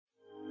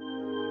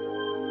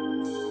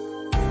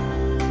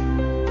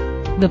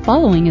The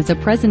following is a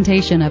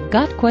presentation of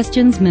Got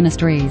Questions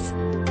Ministries.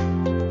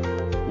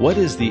 What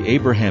is the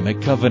Abrahamic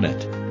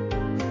Covenant?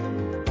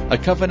 A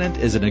covenant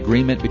is an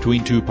agreement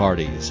between two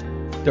parties.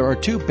 There are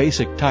two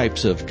basic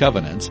types of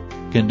covenants,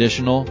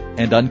 conditional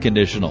and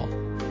unconditional.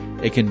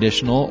 A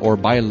conditional or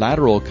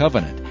bilateral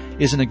covenant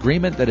is an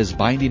agreement that is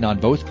binding on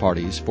both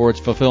parties for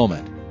its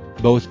fulfillment.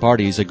 Both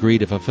parties agree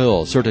to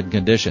fulfill certain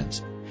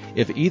conditions.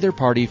 If either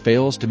party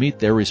fails to meet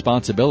their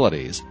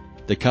responsibilities,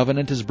 the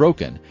covenant is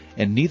broken,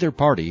 and neither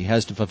party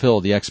has to fulfill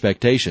the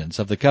expectations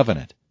of the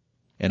covenant.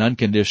 An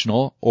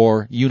unconditional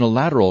or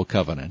unilateral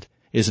covenant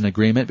is an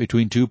agreement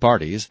between two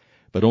parties,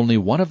 but only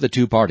one of the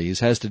two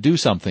parties has to do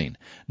something.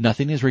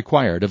 Nothing is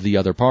required of the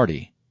other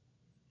party.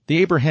 The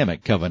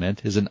Abrahamic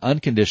Covenant is an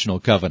unconditional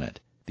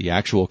covenant. The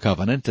actual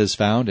covenant is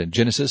found in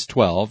Genesis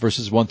 12,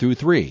 verses 1 through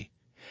 3.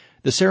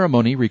 The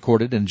ceremony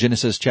recorded in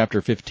Genesis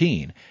chapter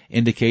 15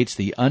 indicates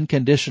the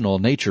unconditional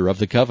nature of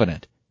the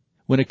covenant.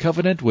 When a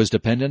covenant was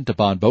dependent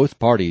upon both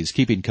parties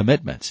keeping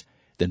commitments,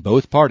 then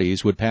both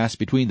parties would pass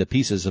between the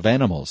pieces of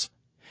animals.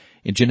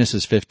 In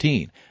Genesis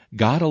 15,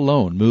 God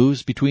alone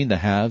moves between the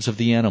halves of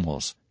the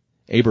animals.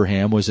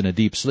 Abraham was in a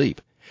deep sleep.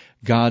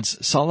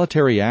 God's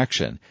solitary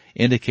action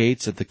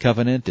indicates that the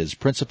covenant is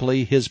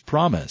principally His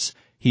promise.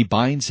 He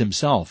binds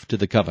Himself to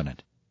the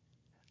covenant.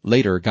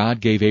 Later,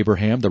 God gave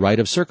Abraham the rite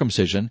of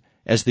circumcision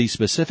as the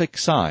specific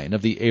sign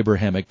of the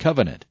Abrahamic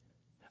Covenant.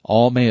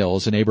 All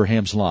males in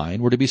Abraham's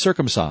line were to be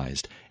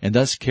circumcised, and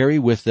thus carry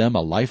with them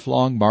a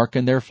lifelong mark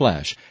in their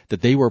flesh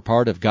that they were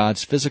part of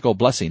God's physical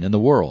blessing in the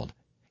world.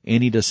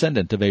 Any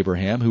descendant of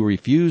Abraham who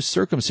refused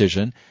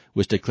circumcision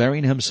was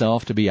declaring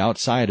himself to be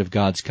outside of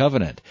God's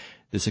covenant.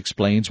 This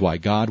explains why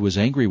God was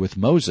angry with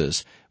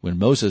Moses when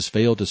Moses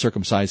failed to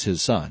circumcise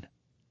his son.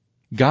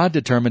 God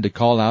determined to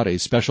call out a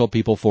special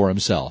people for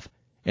Himself,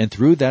 and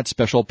through that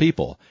special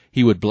people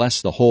He would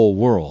bless the whole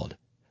world.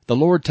 The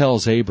Lord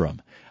tells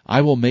Abram,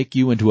 "I will make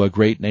you into a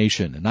great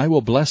nation, and I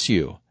will bless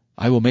you.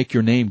 I will make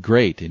your name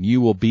great, and you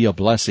will be a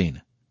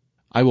blessing.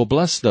 I will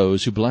bless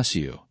those who bless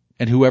you,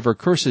 and whoever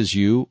curses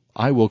you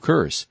I will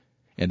curse,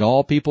 and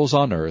all peoples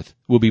on earth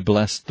will be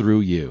blessed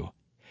through you."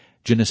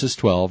 Genesis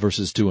 12,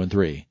 verses 2 and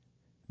 3.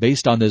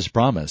 Based on this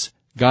promise,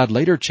 God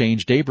later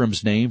changed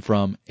Abram's name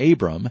from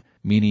Abram,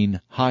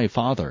 meaning high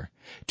father,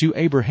 to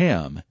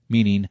Abraham,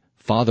 meaning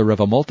father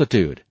of a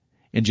multitude,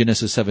 in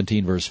Genesis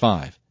 17, verse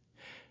 5.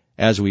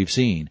 As we've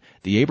seen,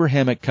 the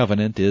Abrahamic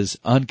Covenant is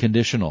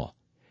unconditional.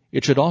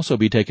 It should also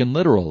be taken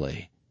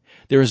literally.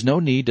 There is no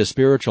need to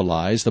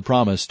spiritualize the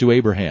promise to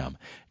Abraham.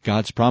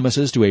 God's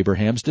promises to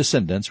Abraham's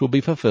descendants will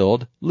be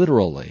fulfilled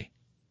literally.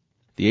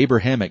 The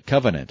Abrahamic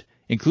Covenant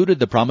included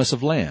the promise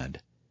of land.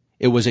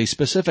 It was a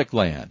specific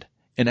land,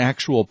 an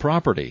actual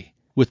property,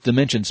 with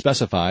dimensions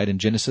specified in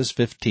Genesis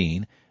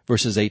 15,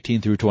 verses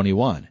 18 through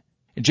 21.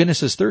 In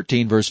Genesis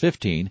 13, verse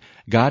 15,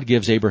 God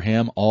gives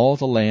Abraham all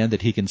the land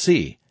that he can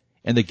see,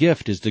 and the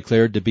gift is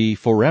declared to be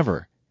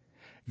forever.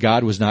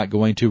 God was not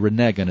going to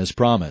renege on His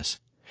promise.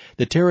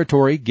 The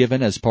territory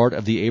given as part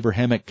of the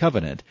Abrahamic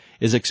Covenant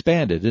is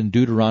expanded in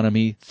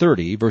Deuteronomy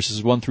 30,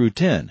 verses 1 through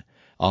 10,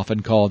 often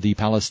called the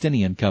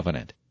Palestinian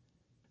Covenant.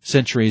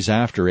 Centuries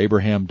after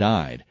Abraham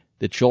died,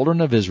 the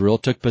children of Israel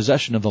took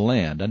possession of the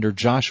land under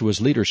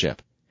Joshua's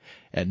leadership.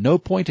 At no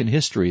point in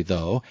history,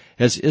 though,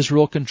 has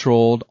Israel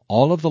controlled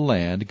all of the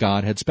land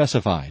God had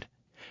specified.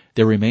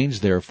 There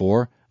remains,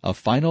 therefore, a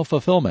final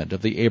fulfillment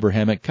of the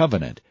Abrahamic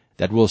Covenant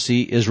that will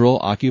see Israel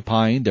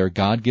occupying their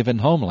God-given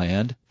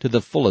homeland to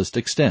the fullest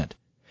extent.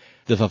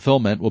 The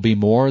fulfillment will be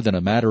more than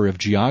a matter of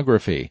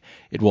geography.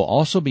 It will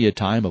also be a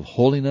time of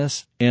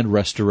holiness and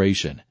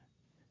restoration.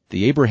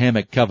 The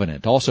Abrahamic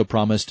Covenant also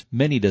promised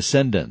many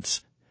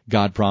descendants.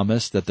 God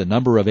promised that the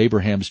number of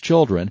Abraham's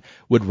children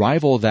would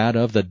rival that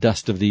of the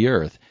dust of the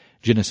earth,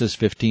 Genesis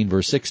 15,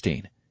 verse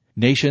 16.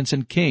 Nations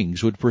and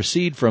kings would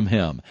proceed from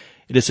him.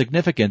 It is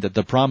significant that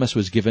the promise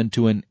was given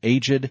to an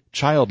aged,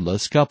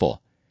 childless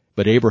couple.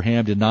 But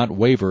Abraham did not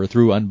waver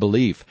through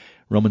unbelief,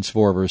 Romans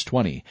 4, verse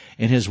 20,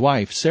 and his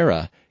wife,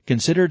 Sarah,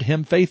 considered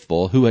him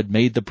faithful who had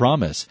made the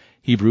promise,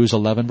 Hebrews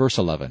 11, verse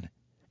 11.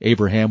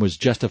 Abraham was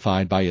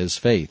justified by his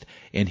faith,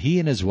 and he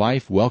and his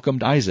wife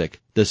welcomed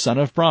Isaac, the son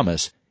of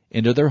promise,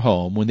 into their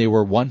home when they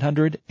were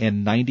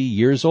 190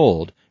 years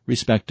old,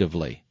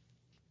 respectively.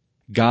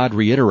 God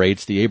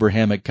reiterates the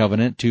Abrahamic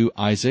Covenant to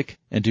Isaac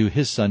and to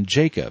his son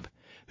Jacob,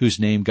 whose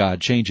name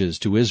God changes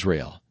to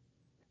Israel.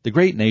 The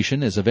great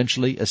nation is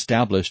eventually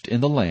established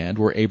in the land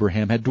where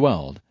Abraham had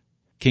dwelled.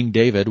 King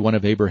David, one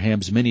of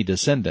Abraham's many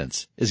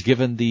descendants, is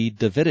given the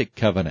Davidic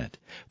Covenant,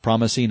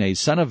 promising a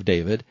son of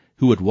David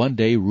who would one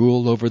day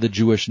rule over the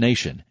Jewish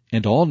nation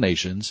and all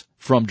nations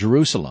from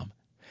Jerusalem.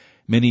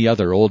 Many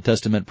other Old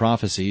Testament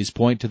prophecies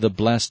point to the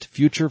blessed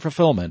future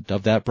fulfillment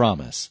of that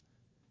promise.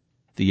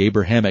 The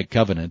Abrahamic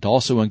Covenant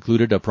also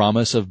included a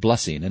promise of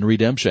blessing and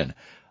redemption.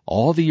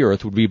 All the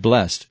earth would be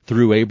blessed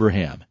through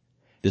Abraham.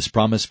 This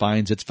promise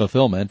finds its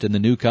fulfillment in the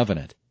New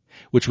Covenant,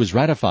 which was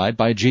ratified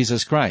by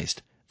Jesus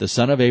Christ, the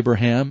Son of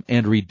Abraham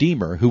and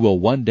Redeemer who will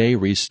one day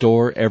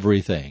restore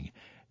everything.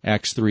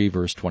 Acts 3,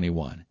 verse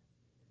 21.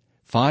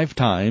 5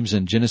 times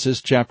in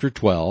Genesis chapter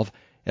 12,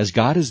 as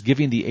God is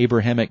giving the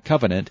Abrahamic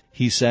covenant,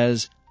 He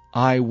says,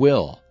 "I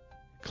will."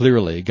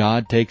 Clearly,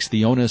 God takes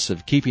the onus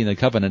of keeping the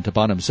covenant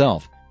upon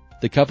Himself.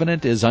 The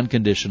covenant is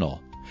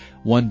unconditional.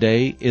 One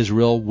day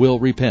Israel will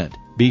repent,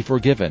 be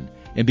forgiven,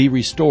 and be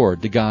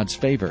restored to God's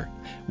favor.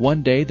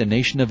 One day the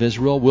nation of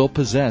Israel will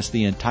possess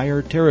the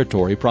entire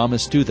territory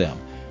promised to them.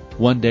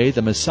 One day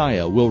the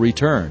Messiah will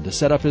return to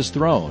set up His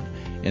throne,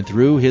 and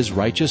through His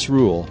righteous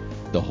rule,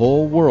 the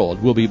whole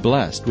world will be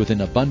blessed with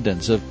an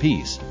abundance of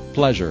peace,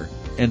 pleasure,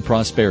 and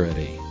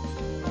prosperity.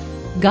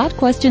 Got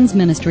Questions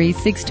Ministry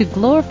seeks to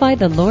glorify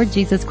the Lord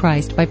Jesus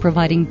Christ by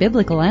providing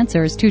biblical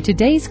answers to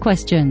today's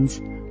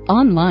questions.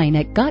 Online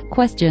at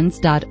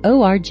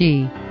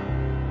gotquestions.org.